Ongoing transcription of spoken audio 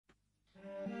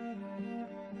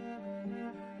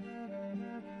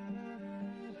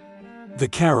The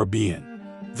Caribbean,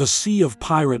 the Sea of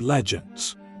Pirate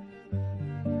Legends.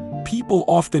 People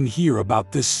often hear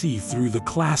about this sea through the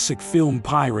classic film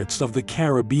Pirates of the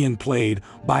Caribbean, played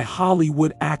by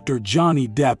Hollywood actor Johnny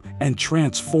Depp and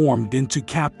transformed into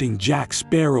Captain Jack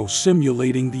Sparrow,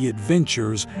 simulating the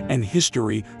adventures and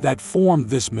history that formed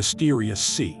this mysterious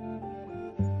sea.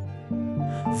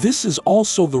 This is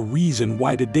also the reason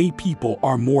why today people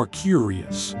are more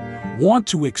curious, want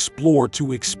to explore,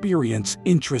 to experience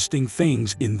interesting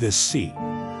things in this sea.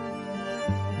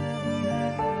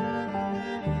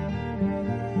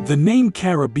 The name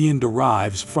Caribbean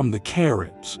derives from the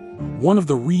Caribs, one of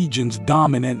the region's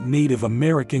dominant Native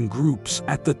American groups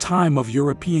at the time of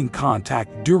European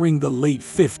contact during the late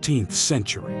 15th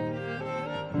century.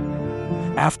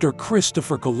 After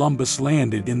Christopher Columbus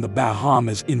landed in the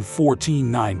Bahamas in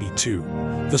 1492,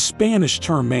 the Spanish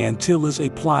term Antilles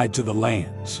applied to the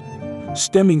lands.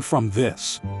 Stemming from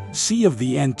this, Sea of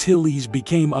the Antilles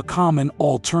became a common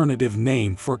alternative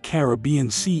name for Caribbean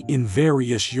Sea in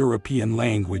various European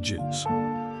languages.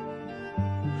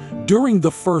 During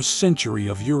the first century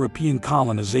of European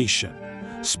colonization,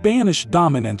 Spanish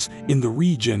dominance in the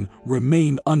region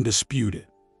remained undisputed.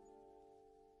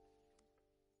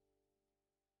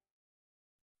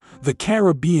 The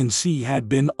Caribbean Sea had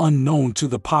been unknown to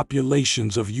the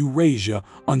populations of Eurasia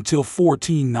until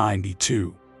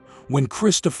 1492, when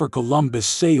Christopher Columbus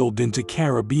sailed into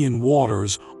Caribbean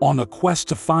waters on a quest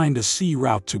to find a sea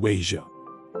route to Asia.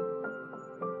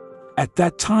 At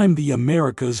that time, the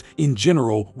Americas in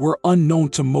general were unknown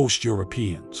to most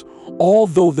Europeans,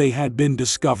 although they had been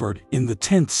discovered in the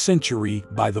 10th century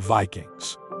by the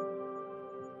Vikings.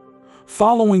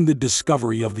 Following the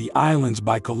discovery of the islands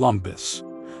by Columbus,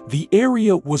 the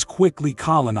area was quickly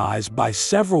colonized by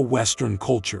several Western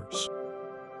cultures.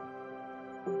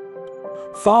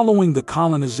 Following the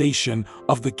colonization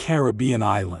of the Caribbean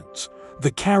islands,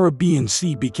 the Caribbean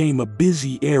Sea became a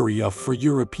busy area for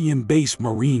European-based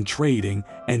marine trading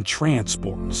and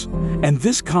transports, and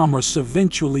this commerce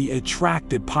eventually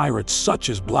attracted pirates such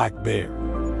as Black Bear.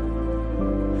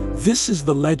 This is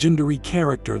the legendary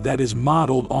character that is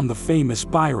modeled on the famous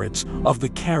Pirates of the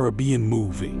Caribbean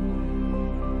movie.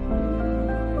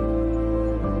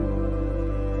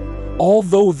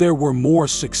 Although there were more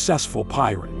successful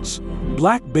pirates,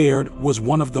 Black Bear was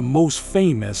one of the most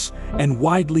famous and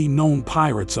widely known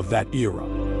pirates of that era.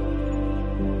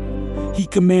 He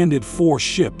commanded 4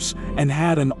 ships and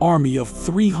had an army of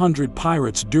 300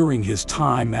 pirates during his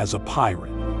time as a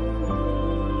pirate.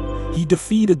 He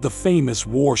defeated the famous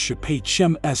warship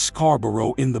HMS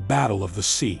Scarborough in the Battle of the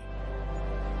Sea.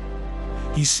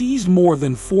 He seized more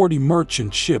than 40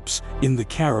 merchant ships in the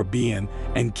Caribbean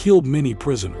and killed many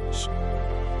prisoners.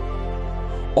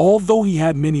 Although he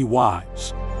had many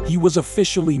wives, he was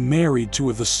officially married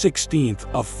to the 16th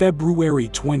of February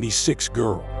 26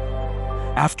 girl.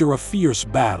 After a fierce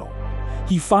battle,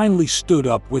 he finally stood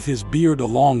up with his beard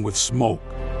along with smoke,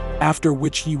 after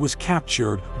which he was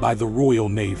captured by the Royal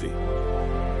Navy.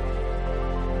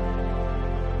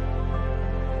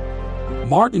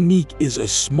 Martinique is a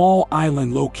small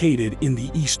island located in the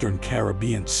eastern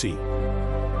Caribbean Sea.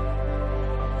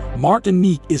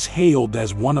 Martinique is hailed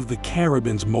as one of the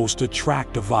Caribbean's most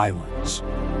attractive islands.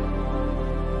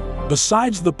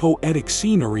 Besides the poetic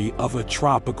scenery of a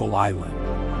tropical island,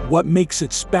 what makes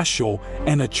it special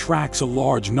and attracts a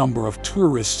large number of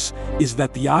tourists is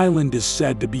that the island is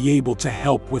said to be able to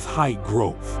help with height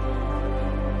growth.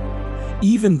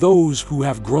 Even those who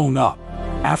have grown up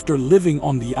after living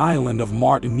on the island of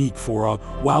Martinique for a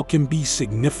while can be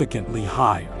significantly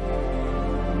higher.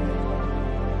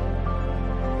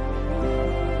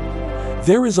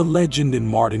 There is a legend in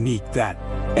Martinique that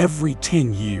every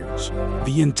 10 years,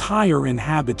 the entire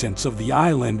inhabitants of the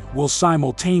island will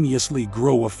simultaneously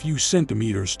grow a few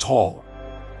centimeters taller.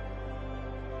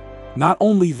 Not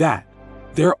only that,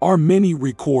 there are many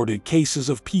recorded cases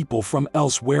of people from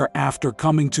elsewhere after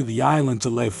coming to the island to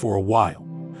live for a while.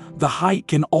 The height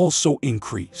can also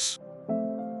increase.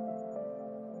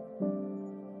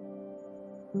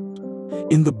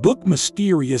 In the book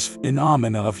Mysterious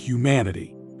Phenomena of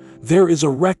Humanity, there is a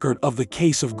record of the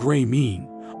case of Grémine,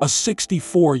 a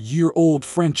 64-year-old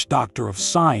French doctor of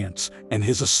science, and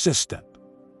his assistant.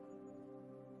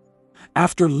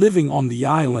 After living on the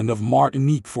island of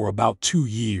Martinique for about 2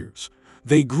 years,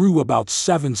 they grew about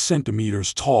 7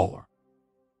 centimeters taller.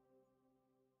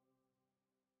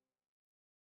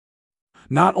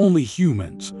 Not only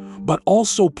humans, but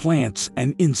also plants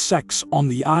and insects on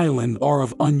the island are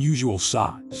of unusual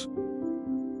size.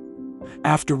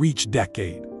 After each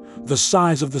decade, the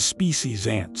size of the species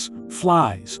ants,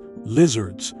 flies,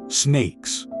 lizards,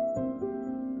 snakes,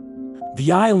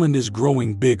 The island is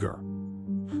growing bigger.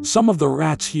 Some of the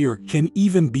rats here can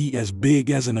even be as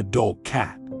big as an adult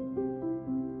cat.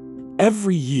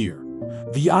 Every year,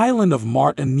 the island of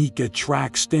Martinique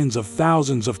attracts tens of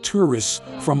thousands of tourists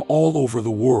from all over the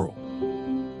world.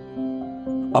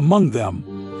 Among them,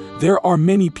 there are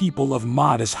many people of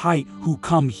modest height who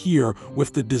come here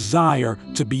with the desire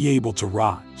to be able to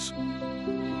rise.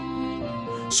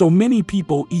 So many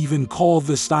people even call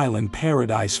this island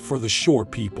paradise for the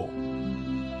short people.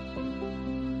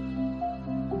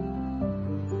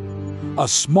 A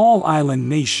small island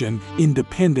nation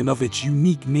independent of its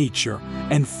unique nature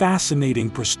and fascinating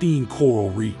pristine coral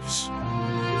reefs.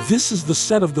 This is the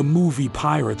set of the movie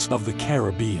Pirates of the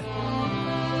Caribbean.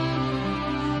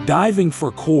 Diving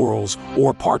for corals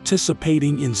or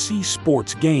participating in sea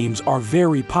sports games are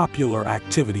very popular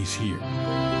activities here.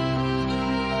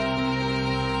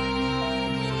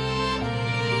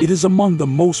 It is among the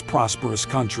most prosperous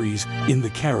countries in the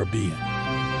Caribbean.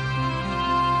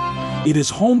 It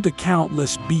is home to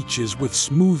countless beaches with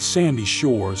smooth sandy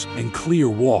shores and clear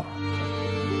water.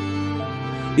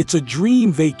 It's a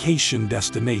dream vacation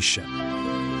destination.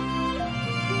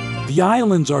 The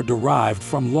islands are derived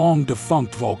from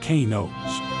long-defunct volcanoes,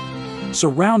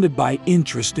 surrounded by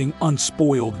interesting,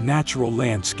 unspoiled natural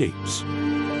landscapes.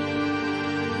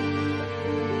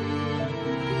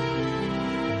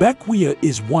 Bequia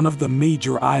is one of the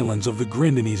major islands of the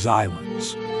Grenadines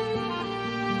Islands.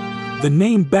 The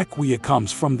name Bequia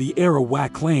comes from the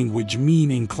Arawak language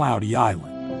meaning cloudy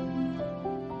island.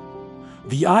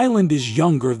 The island is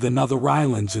younger than other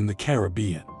islands in the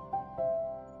Caribbean.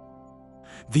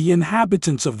 The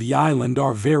inhabitants of the island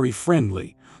are very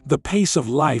friendly. The pace of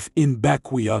life in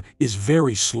Bequia is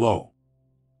very slow.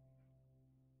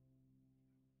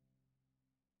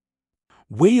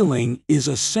 Whaling is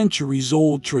a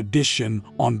centuries-old tradition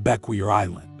on Bequia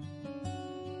Island.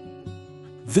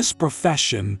 This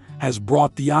profession has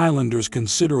brought the islanders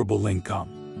considerable income.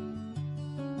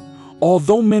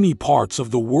 Although many parts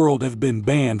of the world have been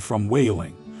banned from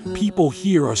whaling, people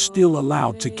here are still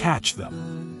allowed to catch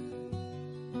them.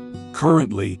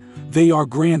 Currently, they are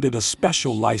granted a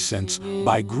special license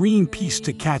by Greenpeace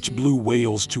to catch blue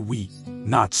whales to eat,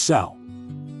 not sell.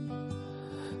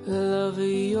 The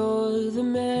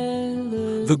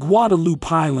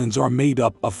Guadeloupe Islands are made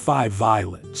up of 5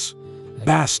 islets: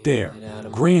 Basse-Terre,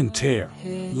 Grande-Terre,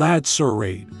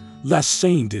 Ladsurade, Les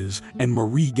Saintes, and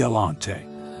Marie-Galante.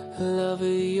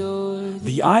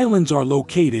 The islands are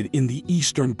located in the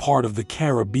eastern part of the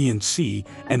Caribbean Sea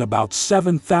and about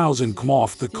 7,000 km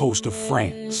off the coast of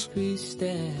France.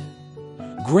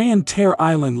 Grande-Terre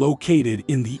Island, located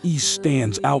in the east,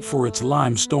 stands out for its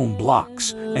limestone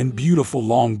blocks and beautiful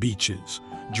long beaches,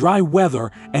 dry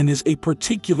weather, and is a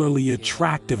particularly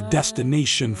attractive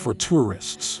destination for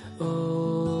tourists.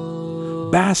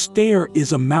 Basse-Terre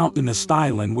is a mountainous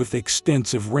island with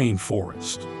extensive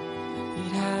rainforest.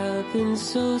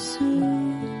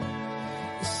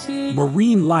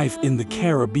 Marine life in the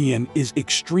Caribbean is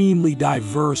extremely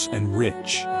diverse and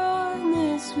rich.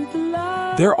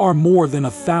 There are more than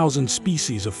 1,000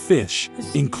 species of fish,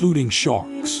 including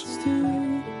sharks.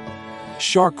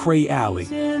 Shark Alley,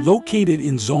 located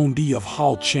in Zone D of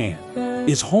Hal Chan,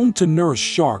 is home to nurse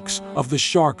sharks of the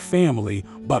shark family,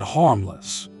 but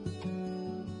harmless.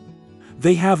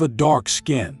 They have a dark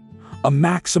skin, a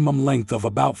maximum length of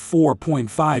about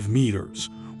 4.5 meters,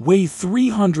 weigh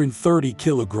 330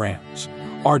 kilograms,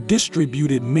 are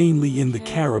distributed mainly in the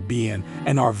Caribbean,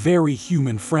 and are very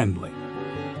human-friendly.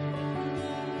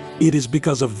 It is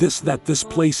because of this that this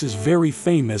place is very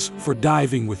famous for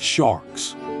diving with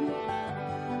sharks.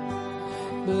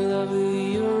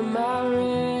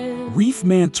 Reef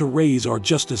manta rays are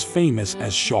just as famous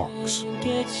as sharks.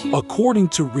 According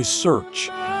to research,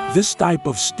 this type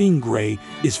of stingray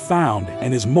is found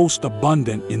and is most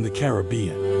abundant in the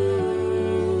Caribbean.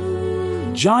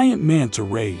 Giant manta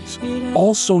rays,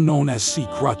 also known as sea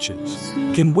crutches,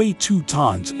 can weigh 2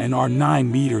 tons and are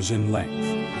 9 meters in length.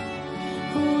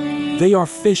 They are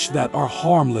fish that are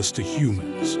harmless to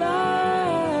humans.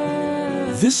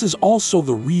 This is also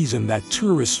the reason that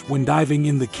tourists, when diving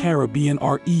in the Caribbean,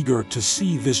 are eager to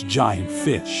see this giant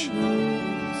fish.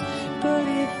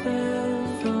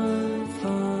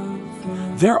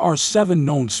 There are 7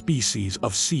 known species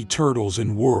of sea turtles in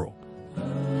the world.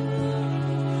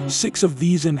 6 of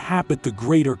these inhabit the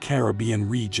Greater Caribbean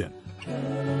region.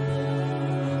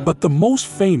 But the most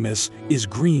famous is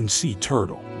green sea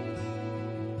turtle.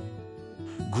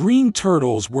 Green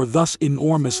turtles were thus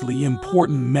enormously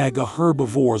important mega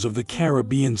herbivores of the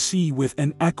Caribbean Sea with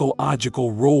an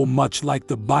ecological role much like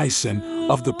the bison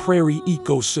of the prairie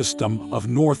ecosystem of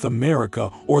North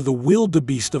America or the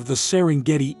wildebeest of the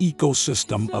Serengeti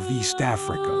ecosystem of East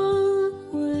Africa.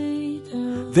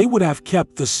 They would have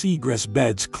kept the seagrass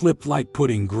beds clipped like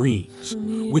pudding greens,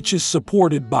 which is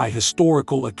supported by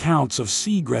historical accounts of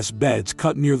seagrass beds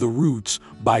cut near the roots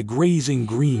by grazing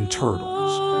green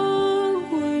turtles.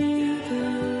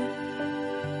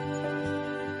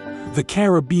 The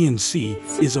Caribbean Sea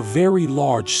is a very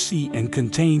large sea and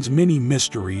contains many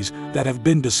mysteries that have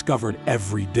been discovered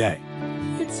every day.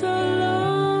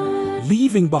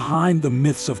 Leaving behind the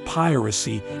myths of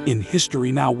piracy in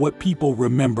history, now what people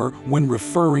remember when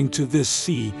referring to this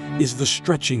sea is the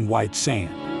stretching white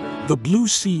sand. The blue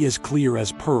sea is clear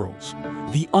as pearls,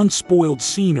 the unspoiled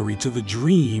scenery to the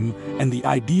dream and the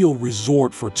ideal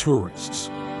resort for tourists.